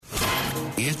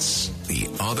It's The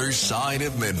Other Side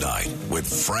of Midnight with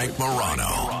Frank Morano.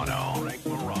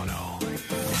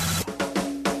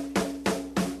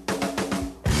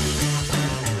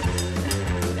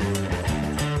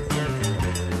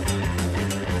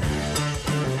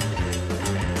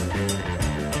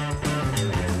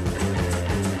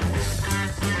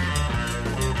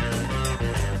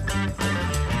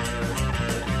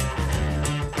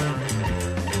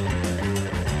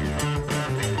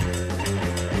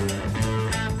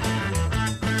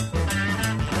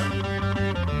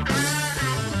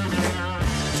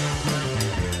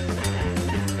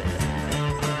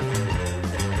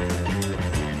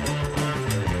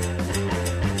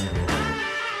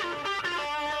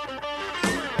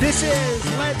 This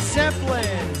is Led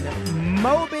Zeppelin,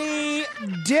 Moby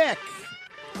Dick.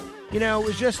 You know, it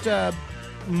was just a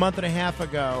month and a half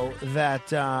ago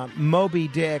that Moby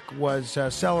Dick was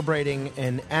celebrating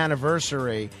an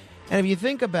anniversary. And if you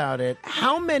think about it,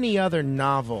 how many other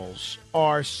novels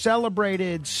are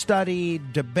celebrated,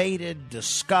 studied, debated,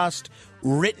 discussed,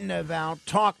 written about,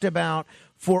 talked about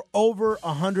for over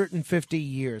 150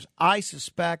 years? I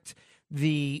suspect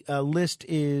the list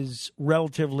is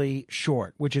relatively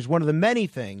short, which is one of the many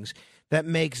things that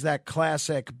makes that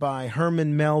classic by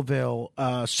Herman Melville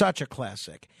such a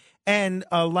classic. And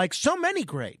like so many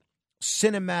great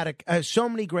so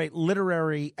many great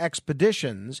literary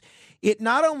expeditions, it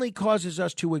not only causes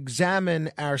us to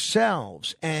examine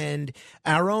ourselves and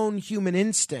our own human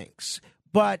instincts,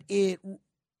 but it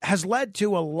has led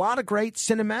to a lot of great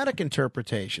cinematic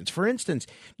interpretations. For instance,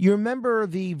 you remember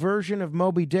the version of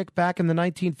Moby Dick back in the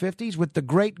 1950s with the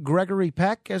great Gregory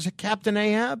Peck as a Captain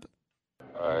Ahab?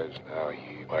 Rise now,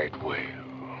 ye white whale.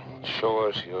 Show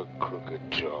us your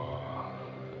crooked jaw.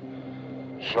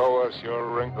 Show us your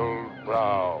wrinkled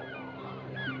brow.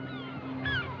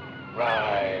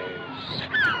 Rise.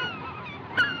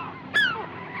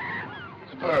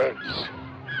 The birds.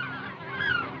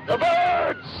 The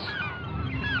birds!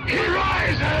 He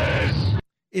rises!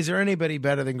 Is there anybody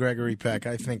better than Gregory Peck?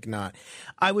 I think not.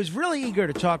 I was really eager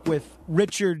to talk with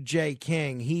Richard J.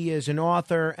 King. He is an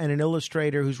author and an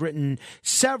illustrator who's written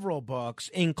several books,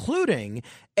 including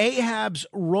Ahab's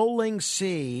Rolling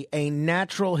Sea, A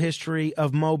Natural History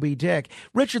of Moby Dick.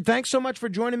 Richard, thanks so much for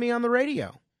joining me on the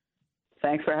radio.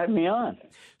 Thanks for having me on.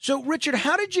 So, Richard,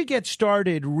 how did you get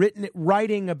started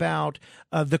writing about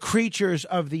the creatures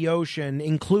of the ocean,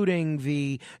 including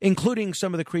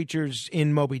some of the creatures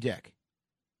in Moby Dick?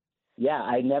 Yeah,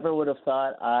 I never would have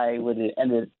thought I would have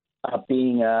ended up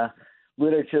being a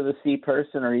literature of the sea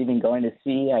person or even going to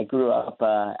sea. I grew up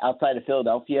outside of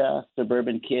Philadelphia,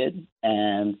 suburban kid,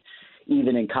 and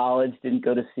even in college didn't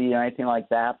go to sea or anything like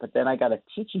that. But then I got a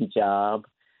teaching job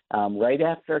right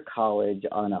after college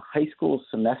on a high school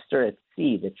semester at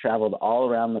sea that traveled all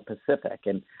around the Pacific.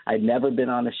 And I'd never been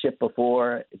on a ship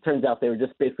before. It turns out they were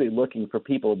just basically looking for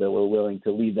people that were willing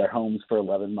to leave their homes for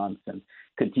 11 months and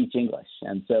could teach English.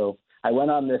 And so I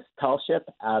went on this tall ship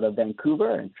out of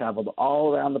Vancouver and traveled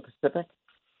all around the Pacific.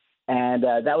 And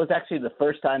that was actually the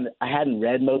first time that I hadn't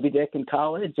read Moby Dick in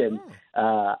college. And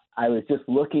I was just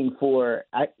looking for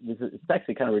it's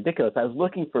actually kind of ridiculous. I was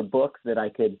looking for books that I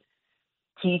could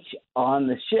teach on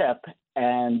the ship.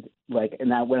 And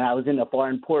when I was in a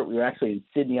foreign port, we were actually in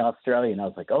Sydney, Australia. And I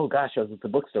was like, oh, gosh, I was at the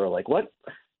bookstore. Like, what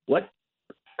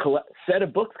set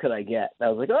of books could I get? And I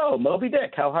was like, oh, Moby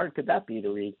Dick. How hard could that be to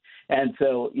read? And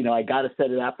so, I got to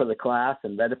set it out for the class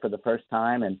and read it for the first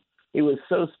time. And it was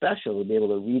so special to be able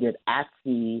to read it at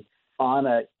sea on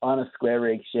a square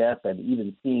rig ship and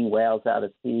even seeing whales out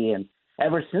at sea. And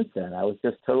ever since then, I was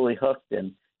just totally hooked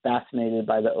and fascinated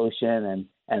by the ocean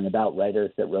and about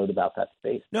writers that wrote about that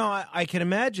space. No, I can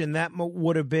imagine that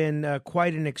would have been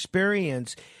quite an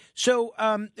experience. So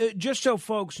just so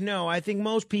folks know, I think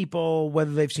most people,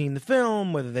 whether they've seen the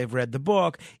film, whether they've read the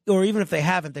book, or even if they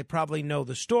haven't, they probably know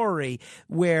the story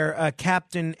where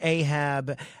Captain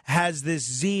Ahab has this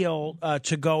zeal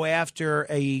to go after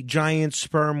a giant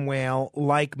sperm whale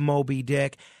like Moby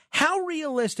Dick. How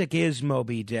realistic is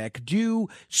Moby Dick? Do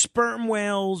sperm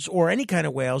whales or any kind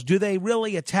of whales, do they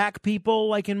really attack people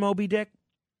like in Moby Dick?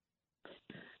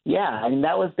 Yeah, I mean,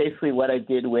 that was basically what I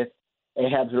did with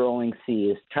Ahab's Rolling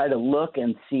Sea, is try to look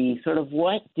and see sort of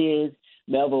what did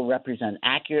Melville represent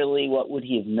accurately, what would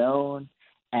he have known,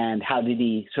 and how did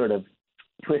he sort of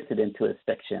twist it into his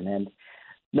fiction. And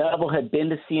Melville had been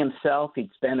to sea himself. He'd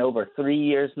spent over 3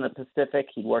 years in the Pacific.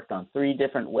 He'd worked on 3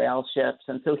 different whale ships.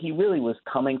 And so he really was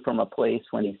coming from a place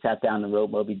when he sat down and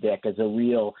wrote Moby Dick as a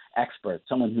real expert,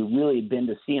 someone who really had been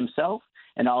to sea himself.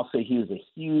 And also he was a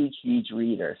huge, huge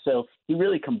reader. So he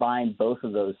really combined both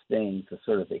of those things, the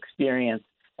sort of experience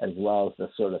as well as the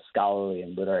sort of scholarly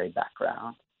and literary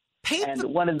background.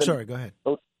 Sorry, go ahead.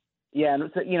 Yeah,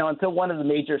 and so one of the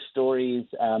major stories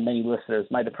many listeners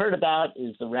might have heard about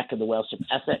is the wreck of the whale ship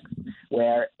Essex,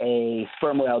 where a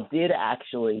sperm whale did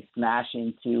actually smash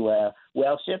into a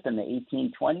whale ship in the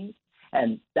 1820s,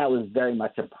 and that was very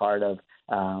much a part of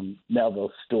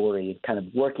Melville's story, kind of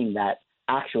working that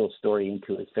actual story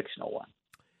into his fictional one.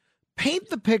 Paint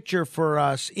the picture for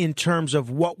us in terms of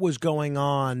what was going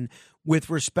on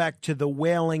with respect to the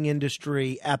whaling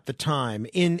industry at the time.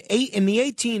 In the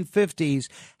 1850s,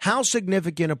 how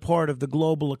significant a part of the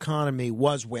global economy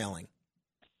was whaling?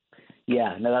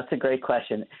 Yeah, no, that's a great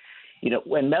question.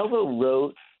 When Melville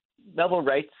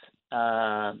writes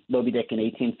Moby Dick in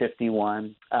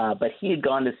 1851, but he had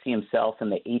gone to sea himself in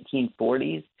the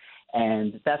 1840s,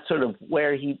 and that's sort of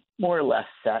where he more or less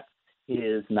set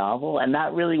his novel, and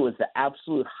that really was the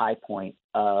absolute high point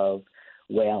of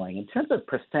whaling. In terms of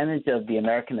percentage of the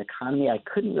American economy, I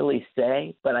couldn't really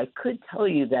say, but I could tell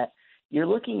you that you're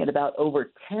looking at about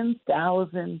over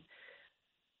 10,000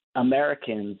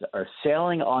 Americans are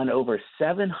sailing on over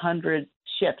 700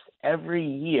 ships every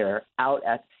year out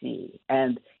at sea.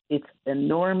 And it's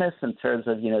enormous in terms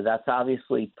of, that's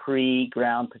obviously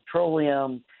pre-ground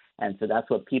petroleum. And so that's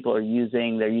what people are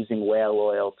using. They're using whale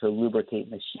oil to lubricate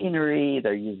machinery.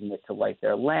 They're using it to light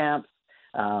their lamps.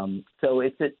 So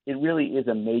it really is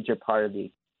a major part of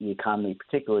the economy,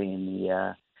 particularly in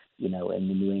the in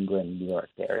the New England, New York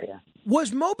area.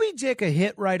 Was Moby Dick a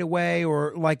hit right away,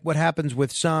 or like what happens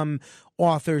with some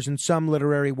authors and some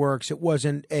literary works, it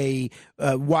wasn't a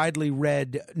widely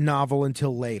read novel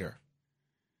until later?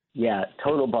 Yeah,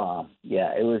 total bomb.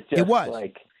 Yeah, it was just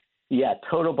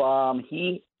total bomb.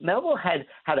 Melville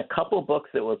had a couple books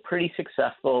that were pretty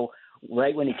successful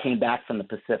right when he came back from the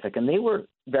Pacific, and they were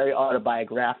very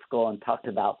autobiographical and talked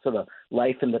about sort of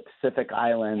life in the Pacific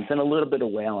Islands and a little bit of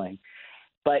whaling.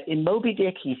 But in Moby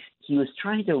Dick, he was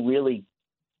trying to really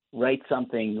write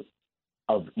something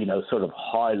of, sort of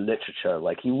hard literature.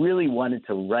 Like he really wanted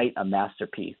to write a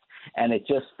masterpiece, and it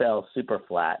just fell super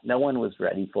flat. No one was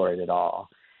ready for it at all.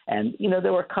 And,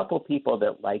 there were a couple people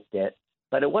that liked it,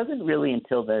 but it wasn't really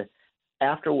until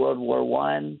after World War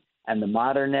I and the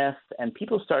modernists, and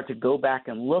people start to go back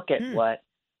and look at what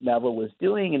Melville was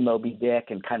doing in Moby Dick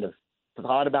and kind of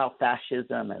thought about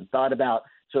fascism and thought about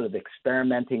sort of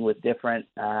experimenting with different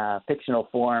fictional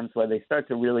forms, where they start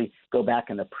to really go back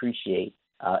and appreciate,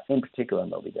 in particular,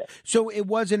 Moby Dick. So it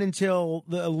wasn't until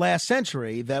the last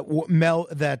century that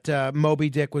Moby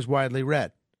Dick was widely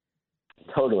read?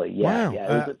 Totally, yeah. Wow.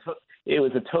 Yeah. It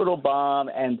was a total bomb,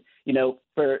 and,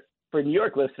 for New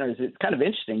York listeners, it's kind of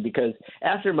interesting because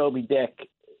after Moby Dick,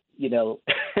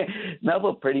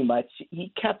 Melville pretty much,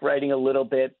 he kept writing a little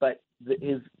bit, but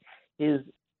his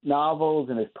novels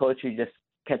and his poetry just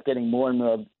kept getting more and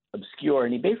more obscure,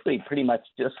 and he basically pretty much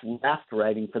just left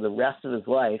writing for the rest of his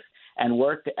life and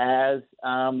worked as,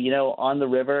 on the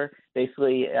river,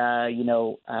 basically,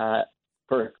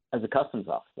 as a customs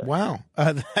officer. Wow,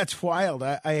 that's wild.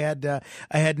 I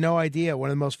had no idea. One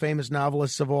of the most famous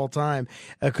novelists of all time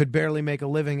could barely make a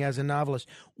living as a novelist.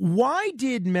 Why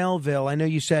did Melville? I know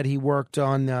you said he worked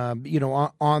on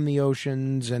on the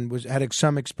oceans and had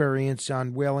some experience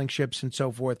on whaling ships and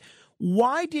so forth.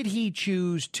 Why did he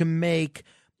choose to make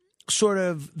sort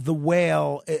of the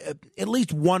whale at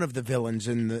least one of the villains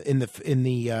in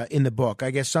the book?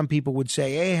 I guess some people would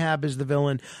say Ahab is the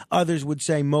villain. Others would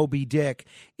say Moby Dick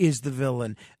is the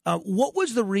villain. What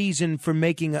was the reason for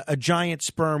making a giant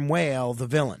sperm whale the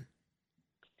villain?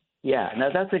 Yeah, no,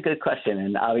 that's a good question.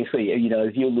 And obviously,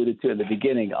 as you alluded to at the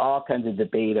beginning, all kinds of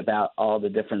debate about all the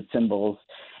different symbols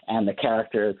and the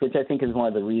characters, which I think is one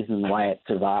of the reasons why it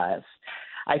survives.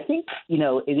 I think,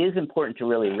 it is important to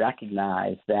really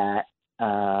recognize that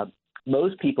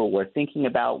most people were thinking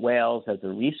about whales as a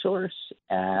resource,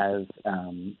 as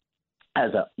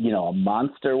a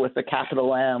monster with a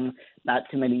capital M. Not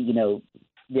too many,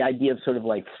 the idea of sort of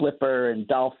like flipper and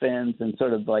dolphins and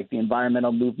sort of like the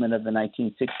environmental movement of the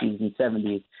 1960s and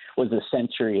 70s was a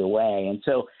century away. And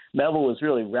so Melville was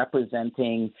really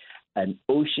representing an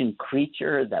ocean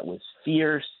creature that was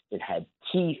fierce. It had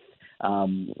teeth.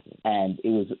 And it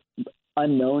was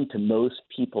unknown to most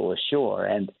people ashore.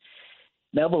 And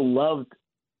Melville loved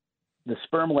the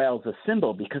sperm whale as a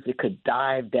symbol because it could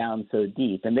dive down so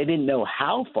deep. And they didn't know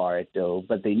how far it dove,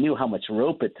 but they knew how much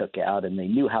rope it took out, and they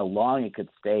knew how long it could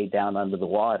stay down under the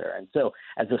water. And so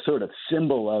as a sort of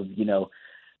symbol of,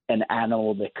 an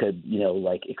animal that could,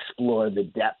 explore the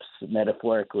depths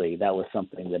metaphorically, that was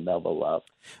something that Melville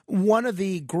loved. One of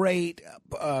the great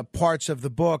parts of the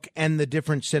book and the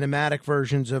different cinematic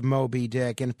versions of Moby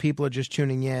Dick, and if people are just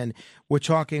tuning in, We're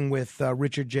talking with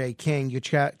Richard J. King. You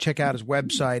check out his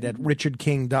website at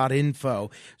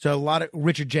richardking.info. So a lot of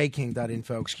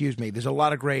richardjking.info, excuse me. There's a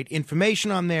lot of great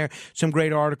information on there, some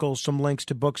great articles, some links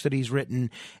to books that he's written.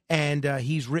 And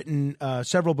he's written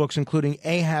several books, including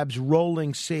Ahab's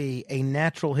Rolling Sea, A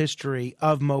Natural History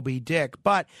of Moby Dick.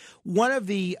 But one of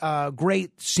the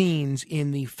great scenes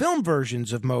in the film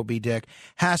versions of Moby Dick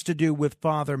has to do with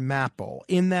Father Mapple.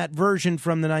 In that version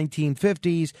from the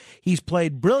 1950s, he's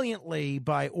played brilliantly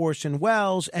by Orson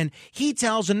Welles, and he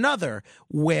tells another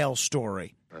whale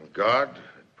story. And God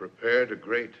had prepared a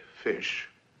great fish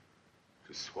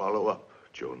to swallow up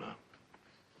Jonah.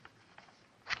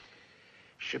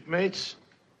 Shipmates,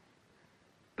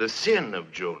 the sin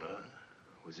of Jonah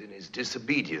was in his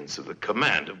disobedience of the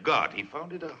command of God. He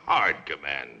found it a hard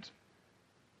command.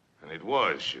 And it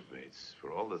was, shipmates,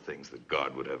 for all the things that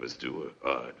God would have us do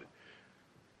are hard.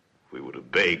 If we would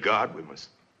obey God, we must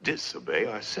disobey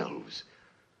ourselves.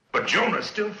 But Jonah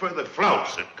still further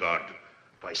flouts at God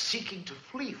by seeking to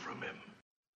flee from him.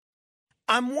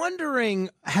 I'm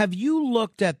wondering, have you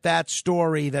looked at that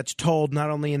story that's told not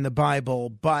only in the Bible,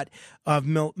 but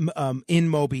in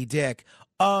Moby Dick,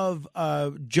 of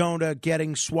Jonah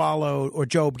getting swallowed, or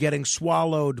Job getting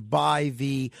swallowed by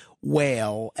the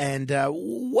whale? And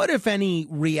what, if any,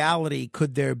 reality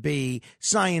could there be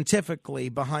scientifically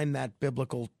behind that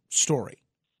biblical story?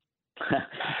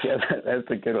 Yeah, that's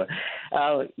a good one.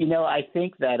 I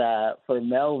think that for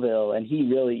Melville, and he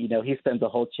really, he spends a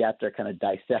whole chapter kind of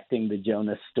dissecting the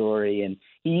Jonah story, and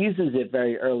he uses it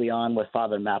very early on with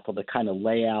Father Mapple to kind of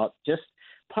lay out just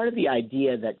part of the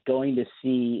idea that going to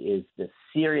sea is this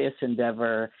serious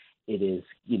endeavor. It is,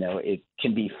 it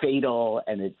can be fatal,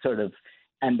 and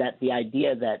and that the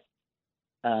idea that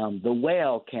the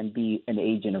whale can be an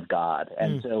agent of God.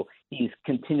 And so he's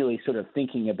continually sort of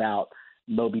thinking about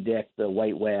Moby Dick, the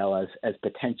white whale, as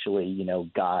potentially,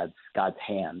 God's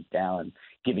hand down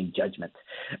giving judgment.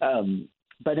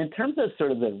 But in terms of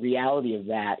sort of the reality of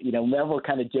that, Melville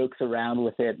kind of jokes around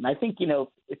with it. And I think,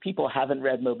 if people haven't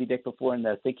read Moby Dick before and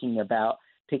they're thinking about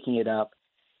picking it up,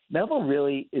 Melville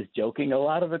really is joking a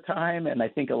lot of the time. And I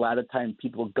think a lot of time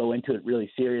people go into it really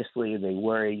seriously. They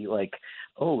worry like,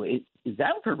 oh, is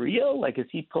that for real? Like, is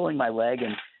he pulling my leg?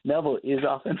 And Melville is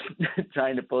often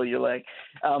trying to pull your leg.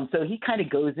 So he kind of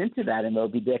goes into that in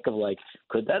Moby Dick of like,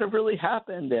 could that have really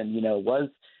happened? And,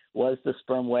 was the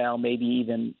sperm whale maybe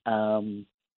even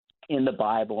in the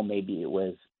Bible? Maybe it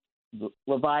was.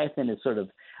 Leviathan is sort of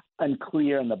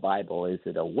unclear in the Bible. Is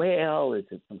it a whale? Is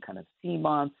it some kind of sea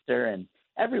monster? And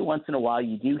every once in a while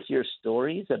you do hear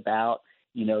stories about,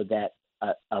 that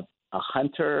a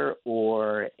hunter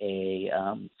or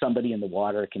somebody in the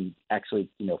water can actually,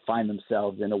 find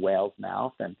themselves in a whale's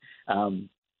mouth. And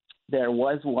there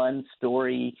was one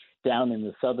story down in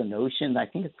the Southern Ocean, I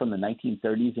think it's from the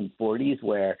 1930s and 40s,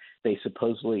 where they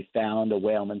supposedly found a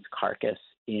whaleman's carcass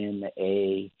in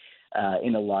a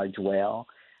large whale.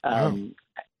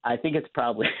 I think it's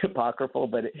probably apocryphal,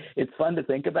 but it's fun to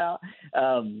think about.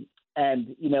 And,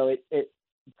 it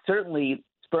certainly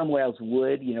sperm whales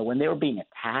would, when they were being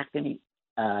attacked,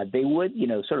 they would,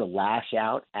 sort of lash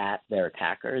out at their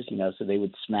attackers, so they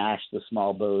would smash the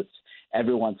small boats.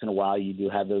 Every once in a while, you do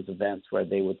have those events where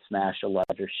they would smash a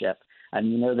larger ship.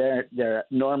 And, they're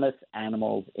enormous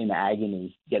animals in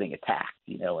agony getting attacked,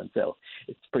 and so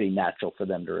it's pretty natural for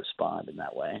them to respond in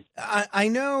that way. I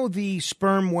know the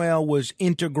sperm whale was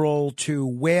integral to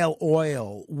whale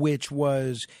oil, which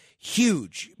was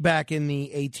huge back in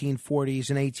the 1840s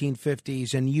and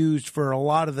 1850s and used for a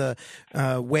lot of the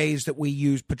ways that we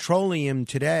use petroleum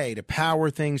today to power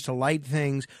things, to light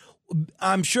things.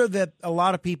 I'm sure that a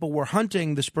lot of people were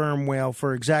hunting the sperm whale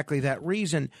for exactly that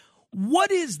reason.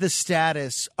 What is the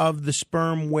status of the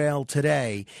sperm whale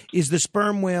today? Is the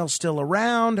sperm whale still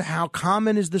around? How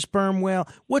common is the sperm whale?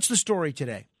 What's the story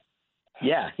today?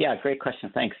 Yeah, great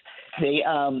question. Thanks.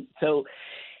 So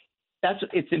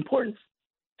it's important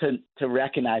to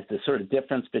recognize the sort of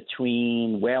difference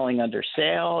between whaling under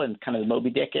sail and kind of the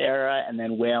Moby Dick era, and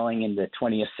then whaling in the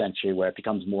 20th century where it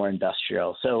becomes more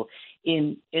industrial. So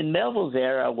in Melville's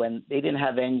era, when they didn't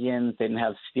have engines, they didn't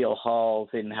have steel hulls,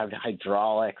 they didn't have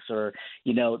hydraulics, or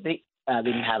they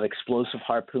didn't have explosive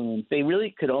harpoons. They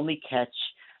really could only catch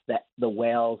the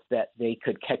whales that they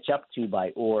could catch up to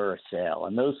by oar or sail,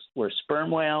 and those were sperm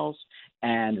whales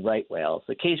and right whales.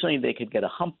 Occasionally they could get a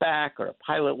humpback or a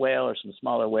pilot whale or some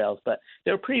smaller whales, but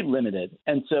they were pretty limited.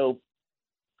 And so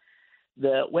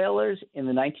the whalers in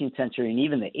the 19th century and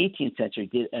even the 18th century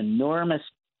did enormous,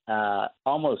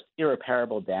 almost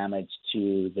irreparable damage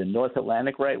to the North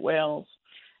Atlantic right whales,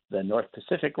 the North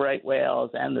Pacific right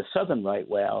whales, and the southern right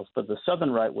whales. But the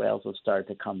southern right whales have started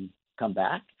to come come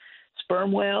back.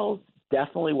 Sperm whales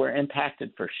definitely were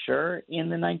impacted for sure in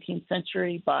the 19th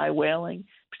century by whaling,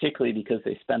 particularly because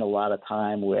they spent a lot of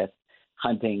time with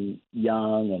hunting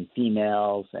young and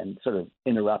females and sort of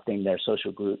interrupting their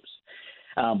social groups.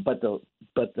 But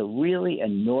the really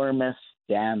enormous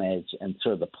damage and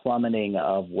sort of the plummeting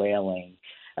of whaling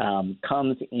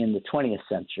comes in the 20th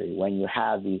century when you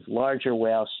have these larger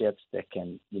whale ships that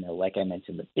can, like I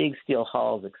mentioned, the big steel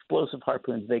hulls, explosive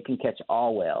harpoons, they can catch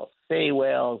all whales, sei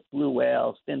whales, blue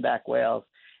whales, finback whales,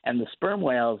 and the sperm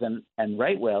whales and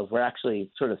right whales were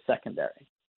actually sort of secondary.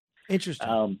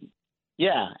 Interesting.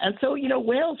 Yeah. And so,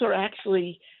 whales are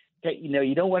actually,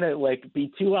 you don't want to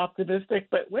be too optimistic,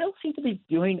 but whales seem to be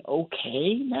doing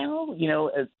okay now.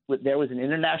 There was an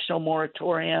international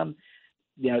moratorium.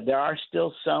 There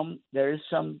is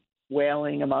some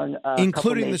whaling among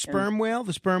including the sperm whale.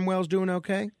 The sperm whale's doing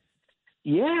okay.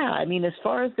 Yeah, I mean, as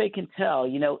far as they can tell,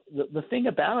 the thing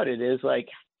about it is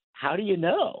how do you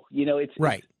know? It's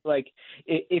right. It's like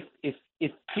if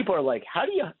people are like, how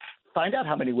do you find out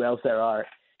how many whales there are?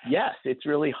 Yes, it's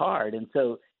really hard, and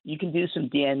so you can do some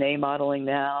DNA modeling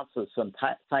now. So some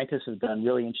scientists have done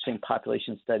really interesting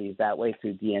population studies that way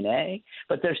through DNA,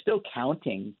 but they're still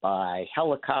counting by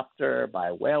helicopter,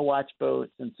 by whale watch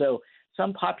boats. And so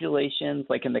some populations,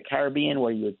 like in the Caribbean,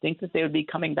 where you would think that they would be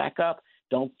coming back up,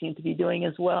 don't seem to be doing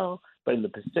as well. But in the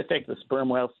Pacific, the sperm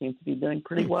whales seem to be doing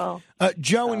pretty well.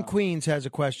 Joe in Queens has a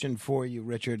question for you,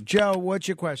 Richard. Joe, what's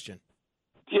your question?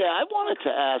 Yeah, I wanted to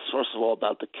ask, first of all,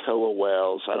 about the killer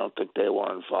whales. I don't think they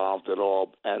were involved at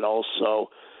all. And also,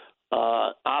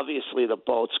 obviously, the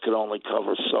boats could only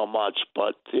cover so much,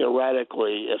 but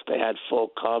theoretically, if they had full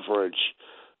coverage,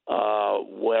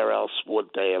 where else would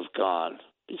they have gone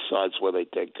besides where they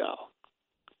did go?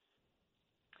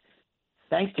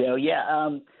 Thanks, Joe. Yeah,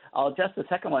 I'll address the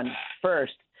second one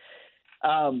first.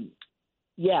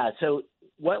 So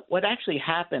what actually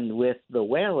happened with the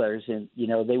whalers, and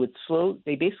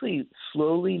they basically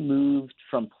slowly moved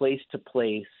from place to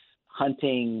place,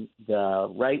 hunting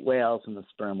the right whales and the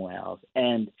sperm whales.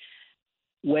 And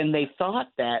when they thought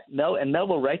that, and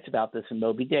Melville writes about this in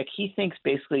Moby Dick, he thinks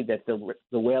basically that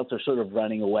the whales are sort of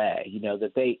running away.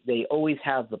 That they always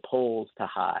have the poles to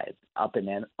hide up in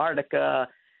Antarctica.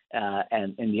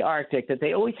 And in the Arctic, that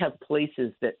they always have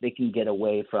places that they can get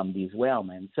away from these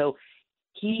whalemen. So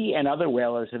he and other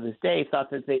whalers of his day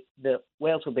thought that the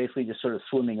whales were basically just sort of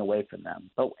swimming away from them.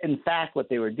 But in fact, what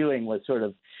they were doing was sort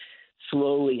of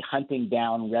slowly hunting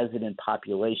down resident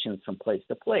populations from place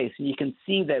to place. And you can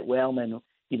see that whalemen,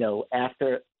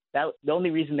 after that, the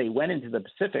only reason they went into the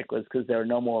Pacific was because there were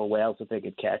no more whales that they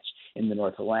could catch in the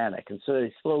North Atlantic. And so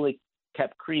they slowly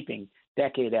kept creeping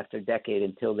decade after decade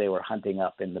until they were hunting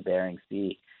up in the Bering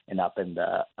Sea and up in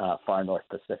the far North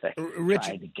Pacific, Richard,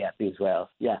 trying to get these whales.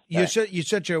 Yeah, you're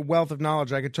such a wealth of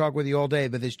knowledge. I could talk with you all day,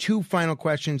 but there's two final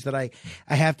questions that I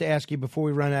have to ask you before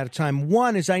we run out of time.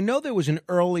 One is, I know there was an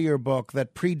earlier book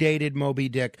that predated Moby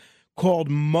Dick called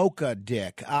Mocha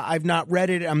Dick. I've not read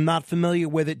it. I'm not familiar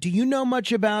with it. Do you know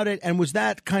much about it? And was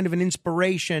that kind of an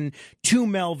inspiration to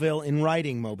Melville in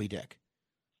writing Moby Dick?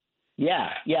 Yeah.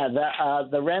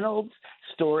 The Reynolds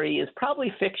story is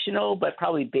probably fictional, but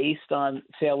probably based on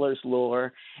sailors'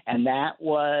 lore. And that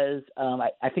was,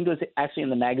 I think it was actually in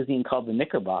the magazine called The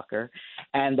Knickerbocker,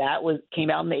 and that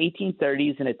came out in the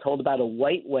 1830s, and it told about a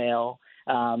white whale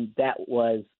that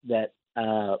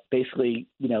basically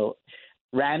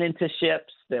ran into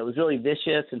ships, that was really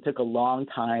vicious and took a long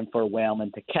time for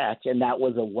whalemen to catch, and that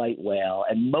was a white whale.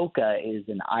 And Mocha is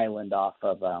an island off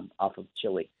of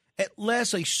Chile.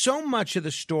 Lastly, so much of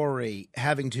the story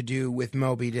having to do with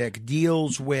Moby Dick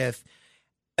deals with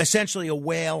essentially a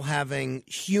whale having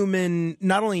human,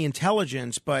 not only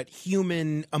intelligence, but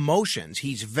human emotions.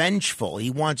 He's vengeful. He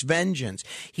wants vengeance.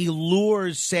 He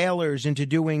lures sailors into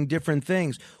doing different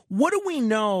things. What do we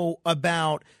know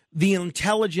about the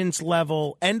intelligence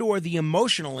level and or the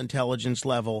emotional intelligence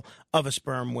level of a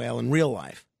sperm whale in real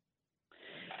life?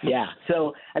 Yeah.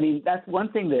 So, I mean, that's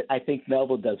one thing that I think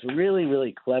Melville does really,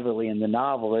 really cleverly in the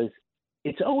novel is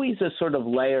it's always a sort of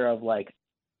layer of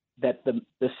that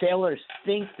the sailors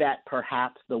think that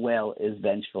perhaps the whale is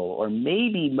vengeful or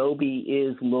maybe Moby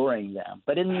is luring them.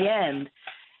 But in the end,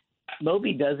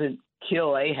 Moby doesn't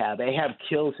kill Ahab. Ahab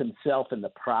kills himself in the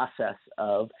process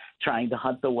of trying to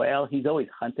hunt the whale. He's always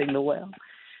hunting the whale.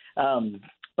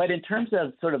 But in terms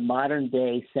of sort of modern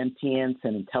day sentience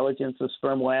and intelligence of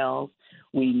sperm whales,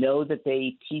 we know that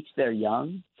they teach their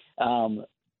young.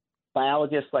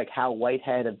 Biologists like Hal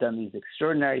Whitehead have done these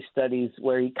extraordinary studies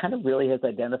where he kind of really has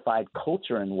identified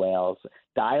culture in whales,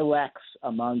 dialects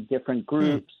among different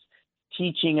groups,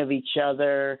 teaching of each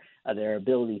other, their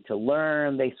ability to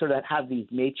learn. They sort of have these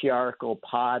matriarchal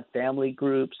pod family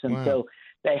groups. And Wow. so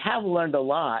they have learned a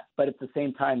lot, but at the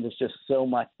same time, there's just so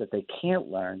much that they can't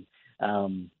learn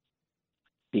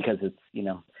because it's,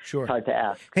 Sure. hard to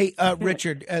ask. Hey,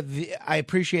 Richard, I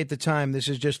appreciate the time. This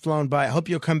has just flown by. I hope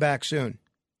you'll come back soon.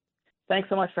 Thanks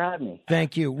so much for having me.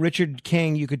 Thank you. Richard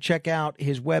King, you could check out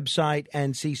his website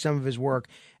and see some of his work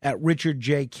at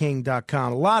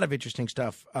richardjking.com. A lot of interesting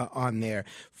stuff on there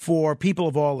for people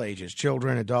of all ages,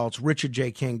 children, adults,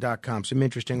 richardjking.com. Some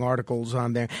interesting articles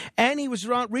on there. And he was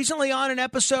recently on an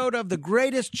episode of the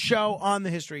greatest show on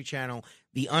the History Channel,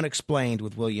 The Unexplained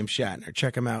with William Shatner.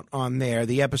 Check him out on there.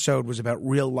 The episode was about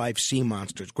real-life sea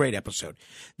monsters. Great episode.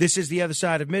 This is The Other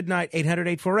Side of Midnight,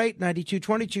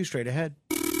 800-848-9222. Straight ahead.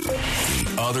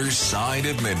 The Other Side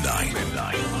of Midnight.